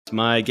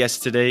My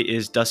guest today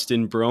is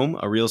Dustin Brohm,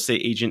 a real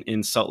estate agent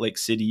in Salt Lake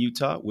City,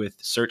 Utah with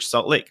Search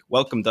Salt Lake.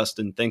 Welcome,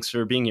 Dustin. Thanks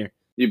for being here.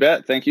 You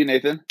bet. Thank you,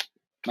 Nathan.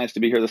 Nice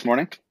to be here this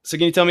morning. So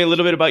can you tell me a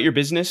little bit about your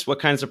business? What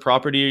kinds of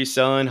property are you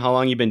selling? How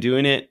long you've been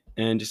doing it?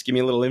 And just give me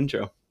a little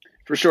intro.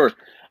 For sure.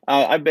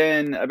 I've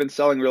been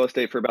selling real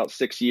estate for about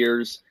 6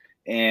 years,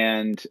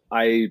 and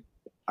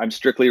I'm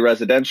strictly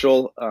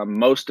residential.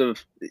 Most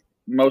of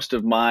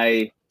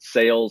my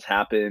sales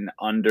happen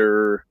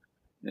under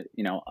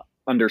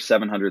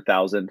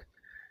 700,000.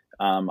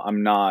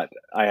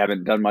 I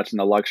haven't done much in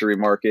the luxury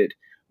market,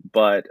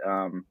 but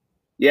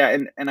yeah,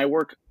 and I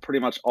work pretty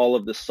much all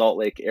of the Salt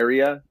Lake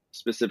area,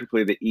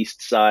 specifically the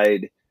east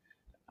side,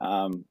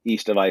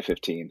 east of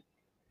I-15.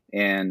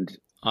 And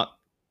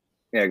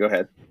yeah, go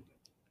ahead.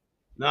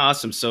 No,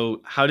 awesome.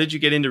 So how did you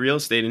get into real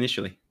estate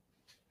initially?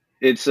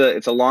 It's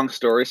a long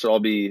story, so I'll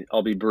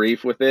be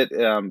brief with it.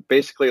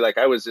 Basically, like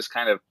I was just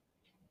kind of,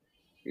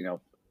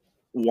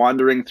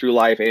 wandering through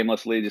life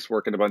aimlessly, just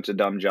working a bunch of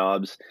dumb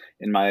jobs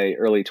in my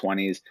early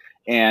 20s.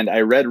 And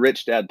I read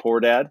Rich Dad, Poor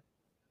Dad.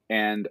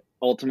 And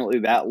ultimately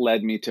that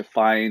led me to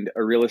find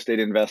a real estate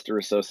investor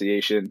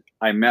association.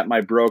 I met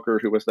my broker,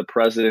 who was the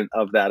president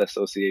of that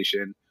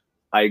association.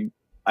 I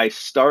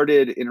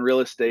started in real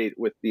estate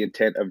with the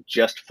intent of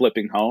just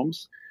flipping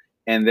homes.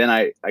 And then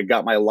I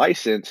got my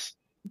license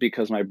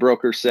because my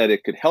broker said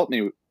it could help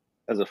me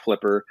as a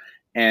flipper.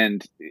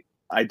 And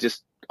I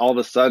just, all of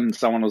a sudden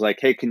someone was like,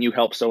 hey, can you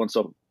help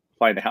so-and-so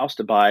find a house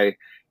to buy?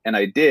 And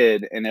I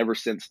did. And ever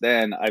since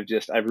then,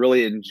 I've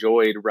really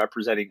enjoyed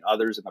representing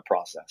others in the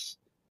process.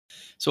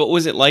 So what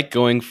was it like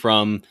going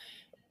from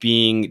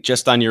being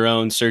just on your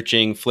own,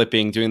 searching,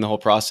 flipping, doing the whole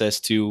process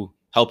to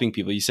helping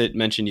people? You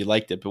mentioned you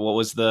liked it, but what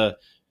was the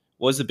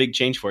big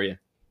change for you?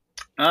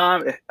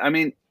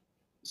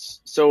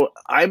 So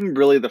I'm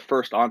really the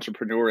first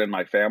entrepreneur in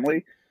my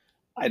family.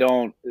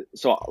 I'm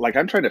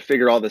trying to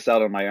figure all this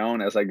out on my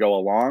own as I go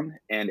along,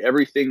 and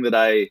everything that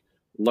I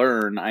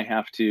learn, I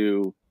have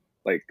to,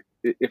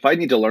 if I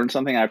need to learn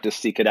something, I have to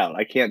seek it out.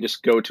 I can't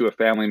just go to a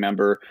family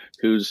member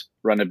who's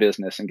run a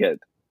business and get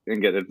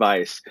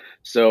advice.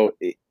 So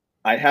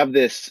I have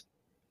this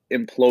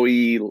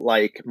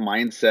employee-like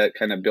mindset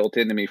kind of built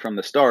into me from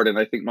the start, and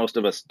I think most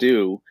of us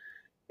do.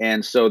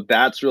 And so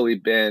that's really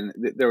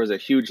there was a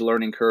huge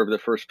learning curve the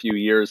first few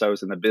years I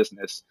was in the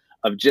business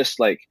of just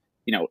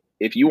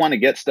if you want to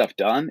get stuff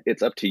done,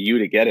 it's up to you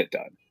to get it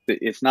done.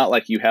 It's not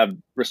like you have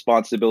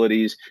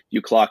responsibilities.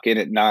 You clock in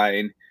at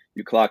 9,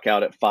 you clock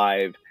out at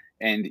 5,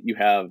 and you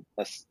have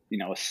a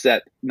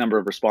set number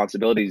of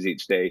responsibilities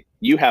each day.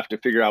 You have to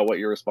figure out what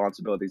your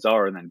responsibilities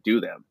are and then do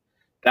them.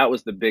 That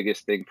was the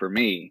biggest thing for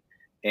me.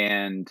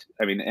 And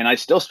I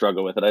still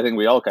struggle with it. I think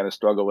we all kind of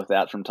struggle with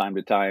that from time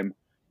to time,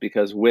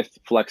 because with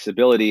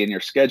flexibility in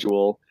your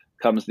schedule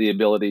comes the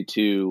ability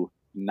to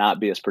not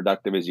be as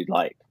productive as you'd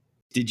like.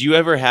 Did you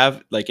ever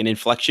have like an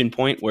inflection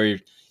point where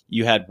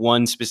you had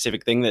one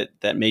specific thing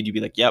that made you be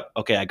like, yep,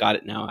 okay, I got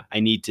it now. I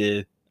need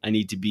to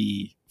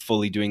be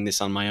fully doing this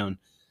on my own?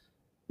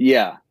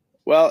 Yeah.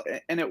 Well,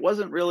 and it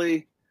wasn't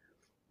really,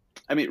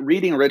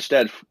 reading Rich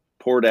Dad,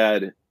 Poor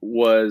Dad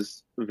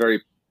was a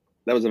very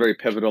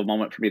pivotal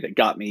moment for me that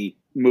got me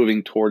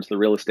moving towards the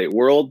real estate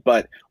world.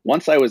 But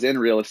once I was in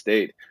real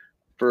estate,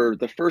 for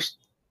the first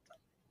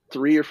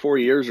 3 or 4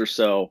 years or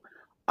so,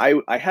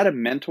 I had a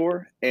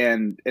mentor,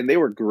 and they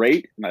were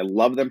great, and I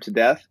loved them to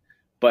death,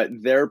 but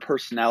their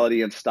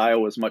personality and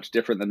style was much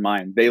different than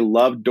mine. They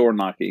loved door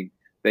knocking.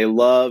 They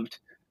loved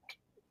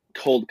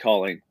cold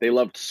calling. They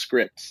loved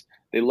scripts.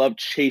 They loved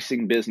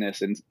chasing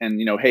business and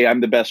hey,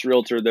 I'm the best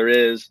realtor there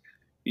is.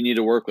 You need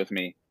to work with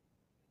me.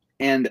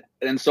 And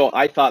so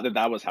I thought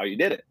that was how you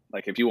did it.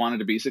 Like, if you wanted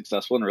to be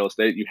successful in real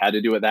estate, you had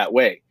to do it that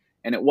way.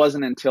 And it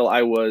wasn't until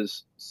I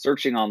was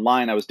searching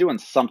online, I was doing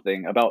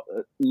something about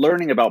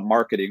learning about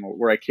marketing,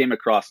 where I came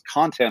across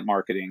content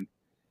marketing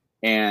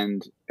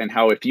and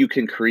how if you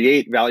can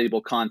create valuable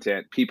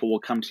content, people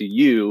will come to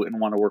you and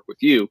want to work with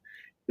you.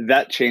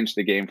 That changed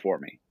the game for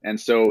me. And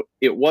so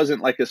it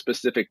wasn't like a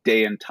specific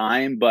day and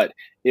time, but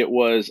it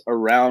was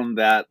around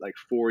that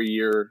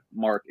 4-year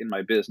mark in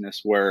my business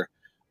where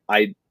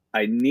I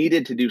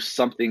needed to do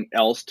something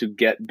else to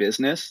get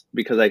business,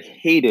 because I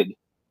hated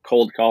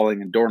cold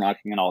calling and door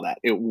knocking and all that.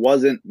 It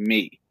wasn't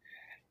me.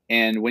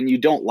 And when you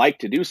don't like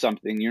to do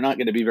something, you're not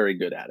going to be very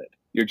good at it.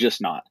 You're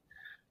just not.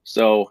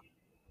 So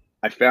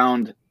I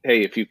found,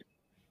 hey,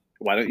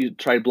 why don't you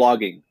try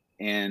blogging?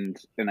 And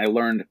I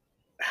learned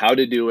how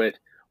to do it,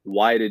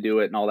 why to do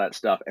it, and all that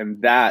stuff.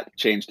 And that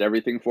changed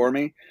everything for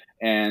me.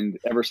 And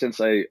ever since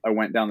I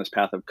went down this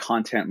path of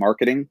content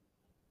marketing,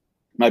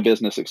 my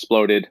business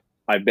exploded.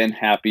 I've been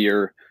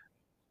happier.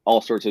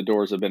 All sorts of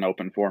doors have been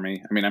open for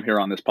me. I'm here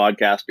on this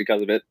podcast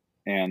because of it,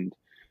 and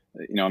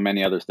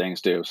many other things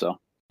too. So,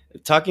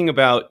 talking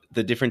about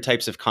the different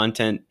types of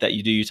content that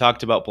you do, you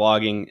talked about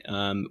blogging.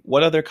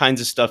 What other kinds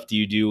of stuff do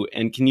you do?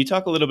 And can you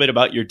talk a little bit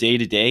about your day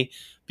to day?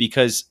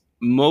 Because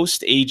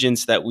most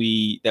agents that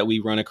we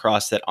run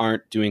across that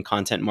aren't doing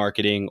content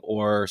marketing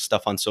or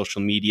stuff on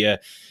social media,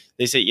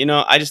 they say,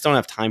 I just don't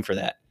have time for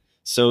that.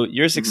 So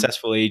you're a Mhm.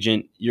 successful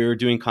agent. You're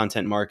doing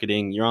content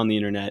marketing. You're on the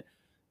internet.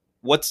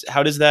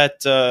 How does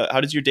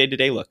your day to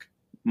day look?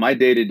 My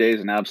day to day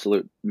is an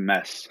absolute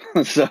mess.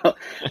 So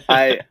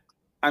I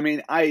I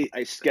mean, I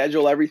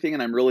schedule everything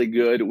and I'm really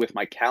good with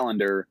my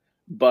calendar,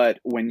 but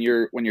when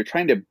you're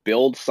trying to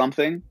build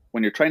something,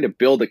 when you're trying to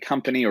build a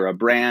company or a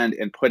brand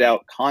and put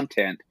out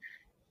content,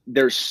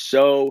 there's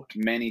so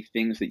many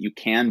things that you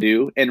can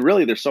do, and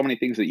really there's so many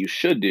things that you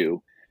should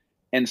do.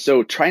 And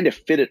so trying to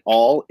fit it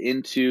all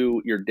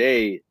into your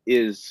day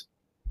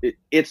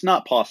it's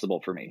not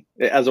possible for me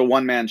as a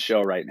one man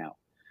show right now.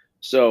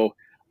 So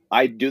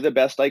I do the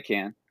best I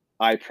can.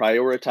 I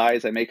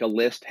prioritize. I make a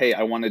list. Hey,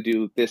 I want to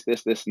do this,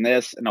 this, this, and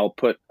this, and I'll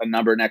put a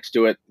number next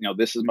to it.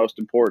 This is most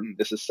important.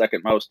 This is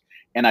second most,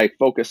 and I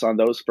focus on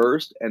those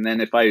first. And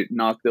then if I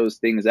knock those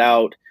things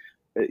out,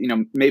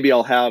 maybe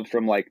I'll have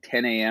from like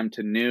 10 a.m.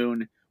 to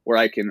noon where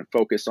I can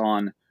focus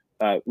on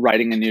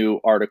writing a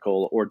new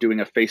article or doing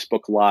a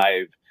Facebook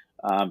Live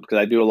because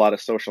I do a lot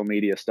of social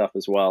media stuff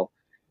as well.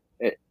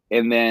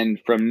 And then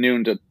from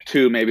noon to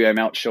 2, maybe I'm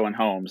out showing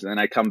homes, and then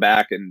I come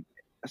back, and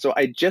so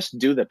I just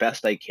do the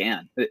best I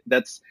can.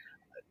 That's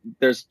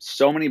there's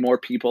so many more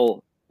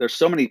people. There's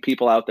so many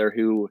people out there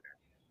who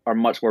are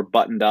much more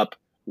buttoned up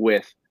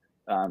with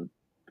um,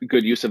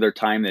 good use of their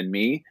time than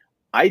me.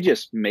 I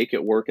just make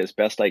it work as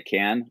best I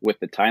can with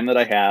the time that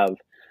I have,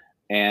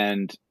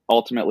 and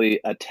ultimately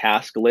a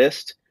task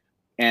list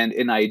and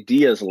an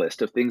ideas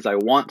list of things I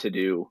want to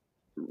do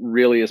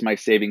really is my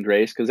saving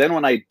grace. Because then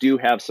when I do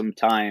have some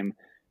time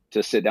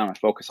to sit down and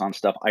focus on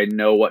stuff, I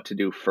know what to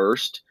do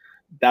first.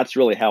 That's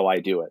really how I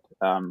do it.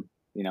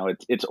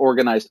 It's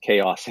organized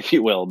chaos, if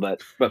you will.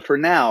 But for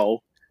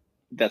now,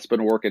 that's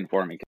been working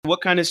for me.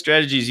 What kind of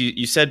strategies?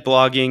 You said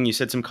blogging, you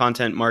said some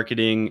content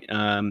marketing,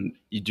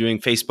 you're doing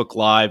Facebook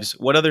Lives.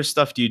 What other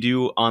stuff do you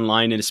do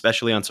online and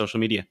especially on social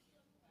media?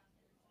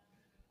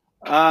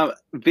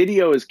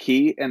 Video is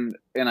key, and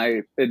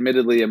I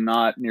admittedly am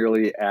not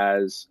nearly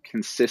as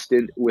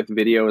consistent with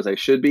video as I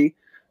should be.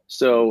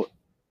 So,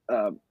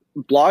 uh,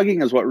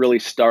 blogging is what really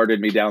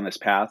started me down this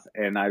path,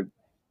 and I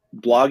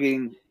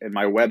blogging and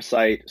my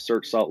website,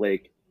 Search Salt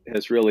Lake,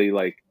 has really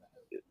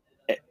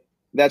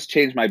that's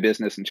changed my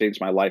business and changed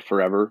my life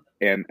forever.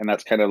 And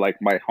that's kind of like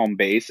my home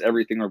base.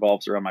 Everything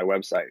revolves around my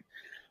website.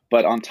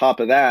 But on top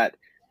of that,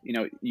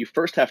 you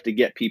first have to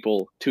get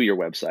people to your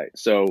website.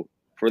 So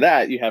for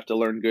that, you have to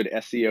learn good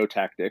SEO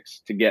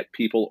tactics to get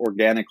people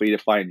organically to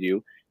find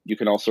you. You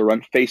can also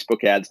run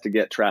Facebook ads to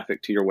get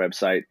traffic to your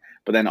website.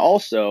 But then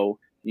also,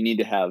 you need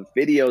to have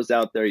videos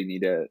out there. You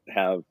need to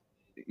have,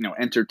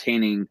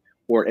 entertaining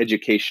or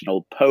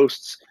educational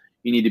posts.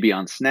 You need to be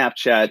on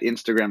Snapchat,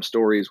 Instagram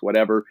stories,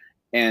 whatever.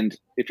 And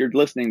if you're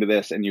listening to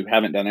this and you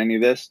haven't done any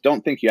of this,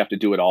 don't think you have to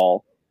do it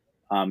all.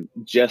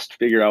 Just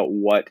figure out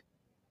what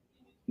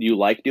you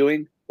like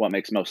doing, what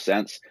makes most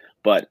sense.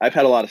 But I've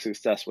had a lot of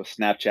success with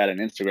Snapchat and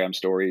Instagram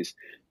stories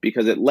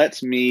because it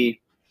lets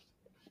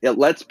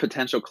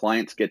potential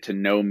clients get to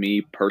know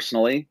me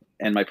personally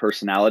and my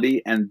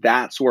personality, and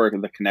that's where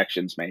the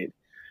connection's made.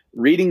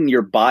 Reading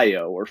your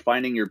bio or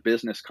finding your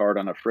business card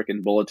on a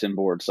freaking bulletin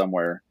board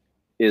somewhere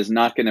is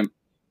not going to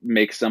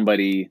make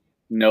somebody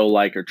know,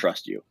 like, or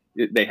trust you.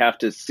 They have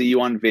to see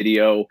you on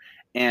video,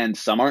 and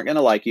some aren't going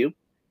to like you.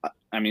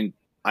 I mean,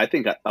 I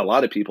think a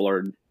lot of people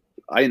are.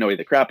 I annoy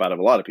the crap out of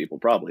a lot of people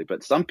probably,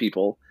 but some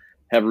people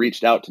have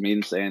reached out to me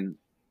and saying,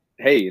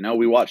 "Hey,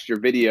 we watched your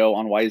video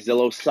on why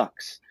Zillow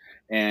sucks,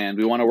 and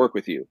we want to work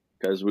with you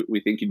because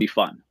we think you'd be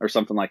fun," or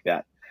something like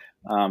that.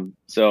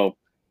 So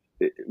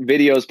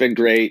video's been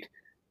great,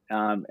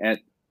 and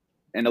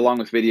along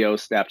with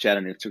videos, Snapchat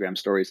and Instagram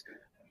stories.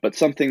 But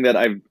something that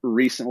I've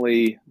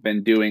recently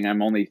been doing,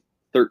 I'm only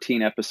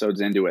 13 episodes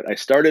into it. I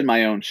started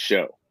my own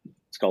show.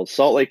 It's called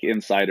Salt Lake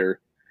Insider,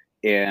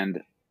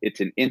 and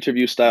it's an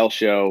interview style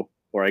show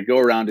where I go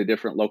around to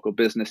different local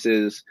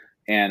businesses,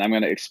 and I'm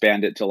going to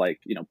expand it to, like,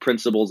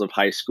 principals of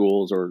high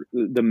schools or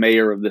the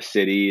mayor of the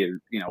city, or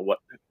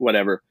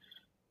whatever.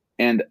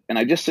 And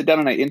I just sit down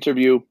and I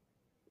interview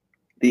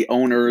the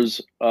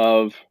owners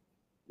of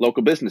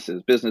local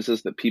businesses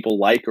that people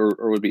like or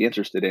would be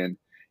interested in.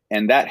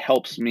 And that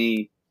helps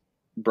me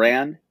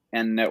brand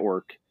and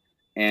network.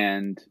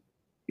 And,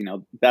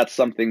 that's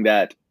something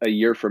that a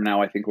year from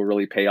now, I think will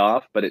really pay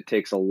off, but it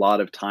takes a lot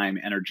of time,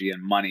 energy,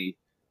 and money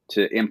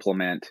to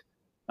implement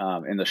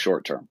in the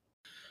short term.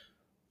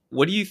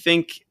 What do you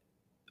think?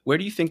 Where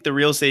do you think the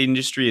real estate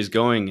industry is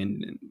going,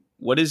 and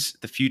what does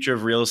the future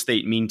of real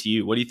estate mean to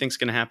you? What do you think is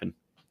going to happen?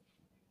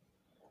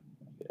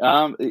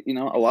 A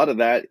lot of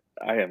that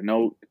I have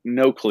no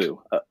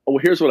clue. Well,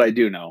 here's what I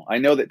do know. I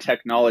know that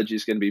technology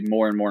is going to be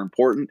more and more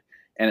important,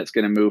 and it's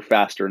going to move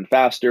faster and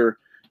faster.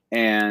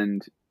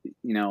 And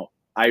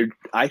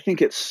I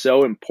think it's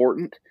so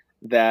important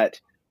that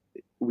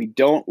we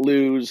don't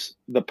lose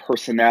the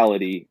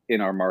personality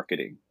in our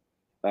marketing.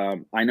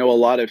 I know a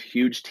lot of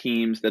huge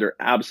teams that are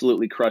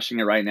absolutely crushing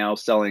it right now,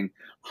 selling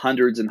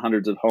hundreds and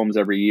hundreds of homes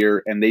every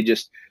year, and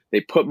they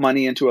put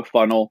money into a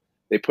funnel.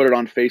 They put it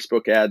on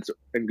Facebook ads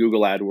and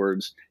Google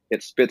AdWords.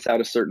 It spits out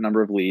a certain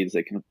number of leads.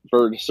 They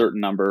convert a certain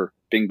number,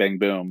 bing, bang,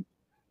 boom.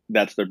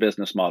 That's their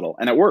business model.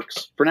 And it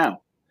works for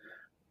now.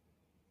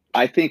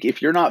 I think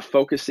if you're not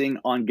focusing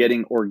on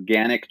getting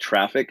organic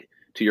traffic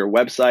to your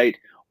website,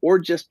 or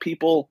just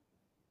people,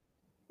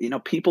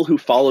 people who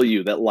follow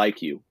you, that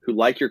like you, who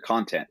like your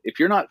content, if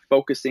you're not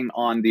focusing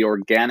on the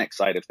organic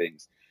side of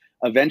things,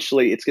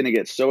 eventually it's going to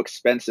get so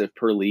expensive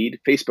per lead.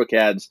 Facebook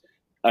ads,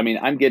 I mean,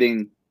 I'm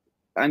getting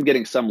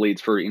some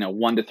leads for,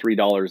 $1 to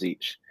 $3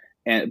 each.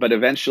 But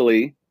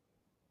eventually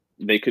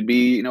they could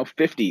be,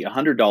 $50,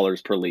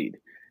 $100 per lead.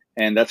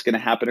 And that's going to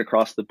happen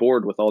across the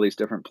board with all these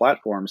different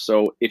platforms.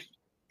 So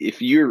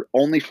if you're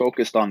only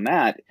focused on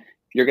that,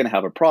 you're going to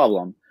have a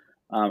problem.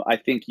 I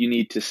think you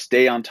need to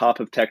stay on top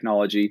of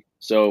technology.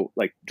 So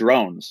like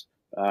drones,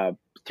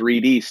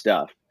 3D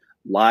stuff,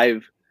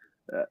 live.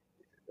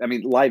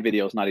 Live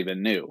video is not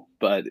even new,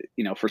 but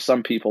for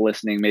some people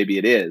listening, maybe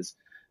it is.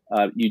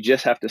 You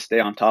just have to stay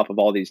on top of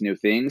all these new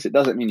things. It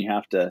doesn't mean you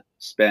have to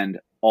spend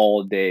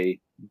all day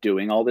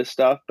doing all this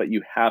stuff, but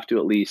you have to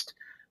at least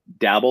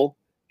dabble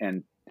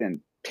and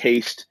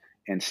taste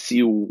and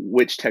see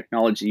which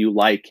technology you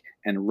like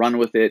and run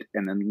with it.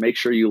 And then make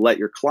sure you let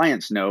your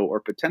clients know,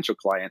 or potential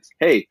clients,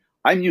 hey,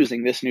 I'm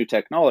using this new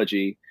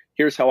technology.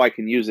 Here's how I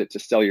can use it to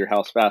sell your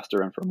house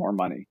faster and for more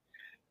money.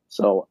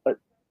 So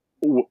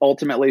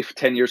ultimately,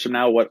 10 years from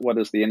now, what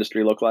does the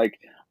industry look like?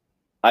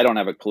 I don't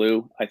have a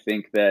clue. I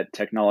think that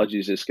technology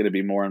is just going to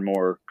be more and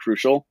more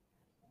crucial.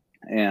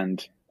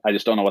 And I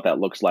just don't know what that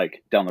looks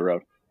like down the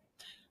road.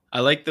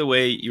 I like the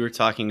way you were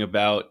talking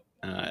about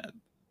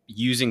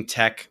using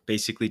tech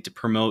basically to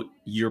promote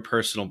your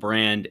personal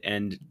brand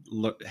and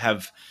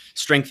have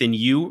strength in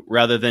you,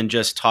 rather than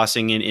just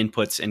tossing in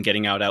inputs and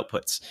getting out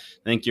outputs.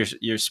 I think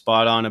you're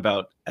spot on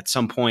about, at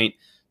some point,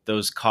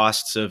 those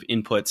costs of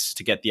inputs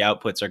to get the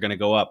outputs are going to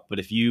go up. But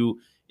if you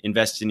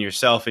invest in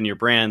yourself and your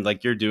brand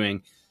like you're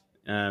doing,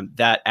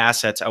 that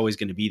asset's always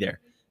going to be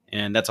there.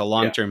 And that's a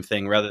long-term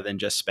thing rather than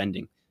just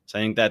spending. So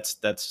I think that's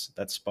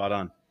spot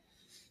on.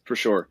 For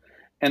sure.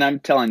 And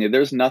I'm telling you,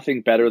 there's nothing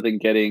better than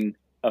getting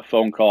a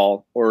phone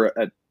call or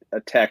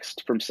a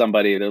text from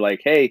somebody. They're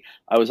like, hey,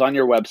 I was on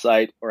your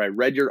website, or I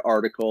read your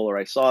article, or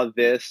I saw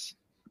this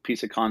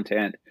piece of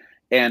content,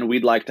 and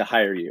we'd like to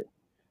hire you.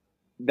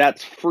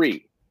 That's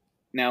free.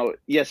 Now,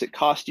 yes, it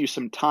costs you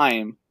some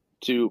time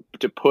to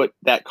put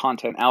that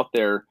content out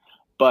there,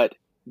 but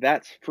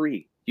that's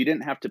free. You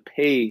didn't have to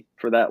pay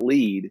for that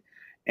lead.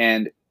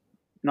 And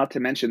not to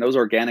mention, those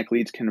organic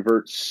leads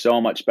convert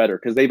so much better,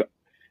 because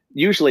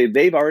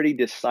they've already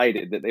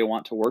decided that they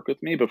want to work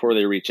with me before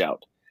they reach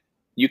out.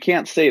 You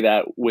can't say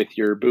that with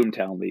your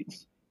Boomtown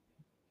leads.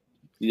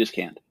 You just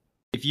can't.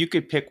 If you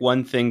could pick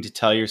one thing to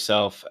tell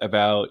yourself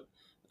about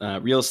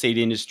real estate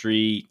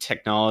industry,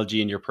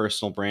 technology, and your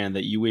personal brand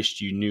that you wished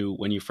you knew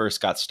when you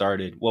first got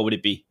started, what would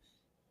it be?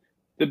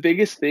 The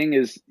biggest thing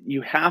is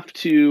you have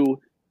to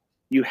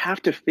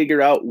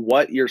figure out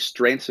what your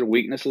strengths and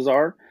weaknesses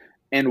are,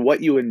 and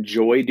what you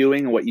enjoy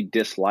doing and what you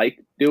dislike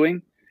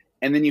doing.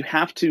 And then you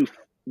have to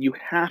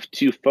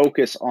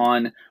focus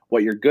on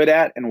what you're good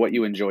at and what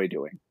you enjoy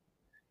doing.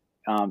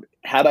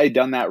 Had I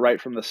done that right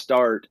from the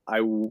start, I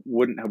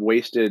wouldn't have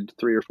wasted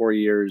 3 or 4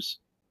 years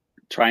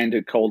trying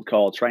to cold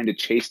call, trying to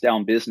chase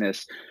down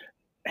business.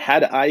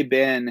 Had I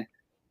been,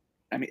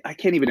 I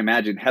can't even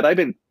imagine, had I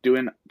been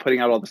putting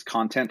out all this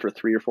content for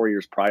 3 or 4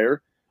 years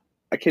prior,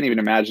 I can't even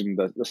imagine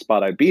the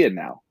spot I'd be in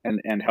now,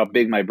 and how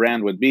big my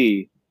brand would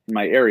be in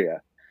my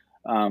area.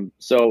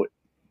 So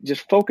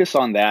just focus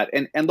on that.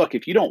 And look,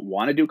 if you don't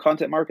want to do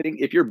content marketing,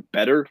 if you're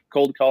better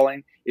cold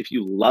calling, if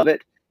you love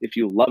it, if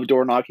you love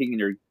door knocking and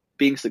you're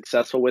being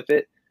successful with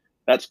it,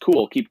 that's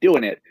cool. Keep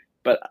doing it.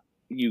 But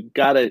you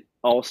got to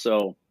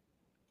also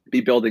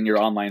be building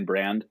your online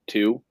brand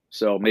too.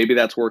 So maybe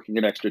that's working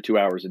an extra 2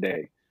 hours a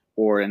day,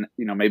 or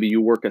maybe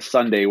you work a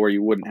Sunday where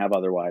you wouldn't have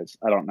otherwise.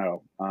 I don't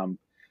know.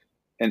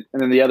 And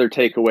then the other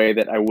takeaway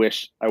that I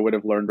wish I would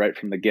have learned right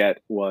from the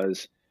get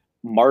was,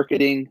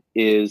 marketing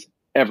is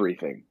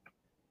everything.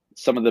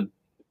 Some of the,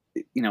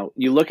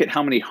 you look at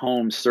how many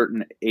homes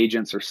certain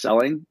agents are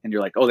selling, and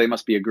you're like, oh, they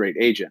must be a great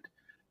agent.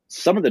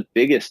 Some of the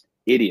biggest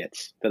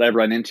idiots that I've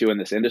run into in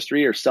this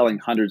industry are selling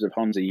hundreds of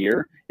homes a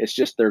year. It's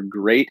just they're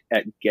great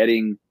at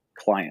getting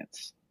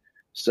clients.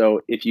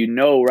 So if you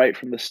know right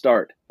from the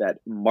start that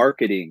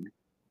marketing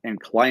and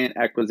client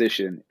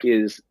acquisition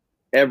is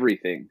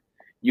everything,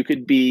 you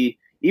could be,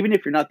 even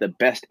if you're not the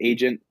best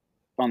agent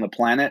on the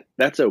planet,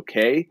 that's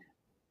okay.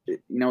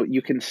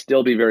 You can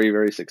still be very,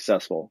 very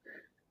successful.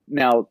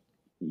 Now,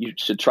 you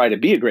should try to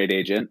be a great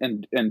agent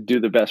and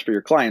do the best for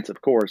your clients,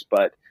 of course,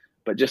 but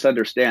just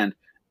understand,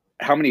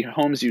 how many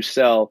homes you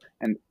sell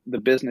and the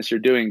business you're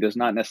doing does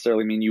not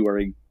necessarily mean you are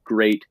a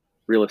great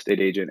real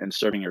estate agent and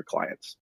serving your clients.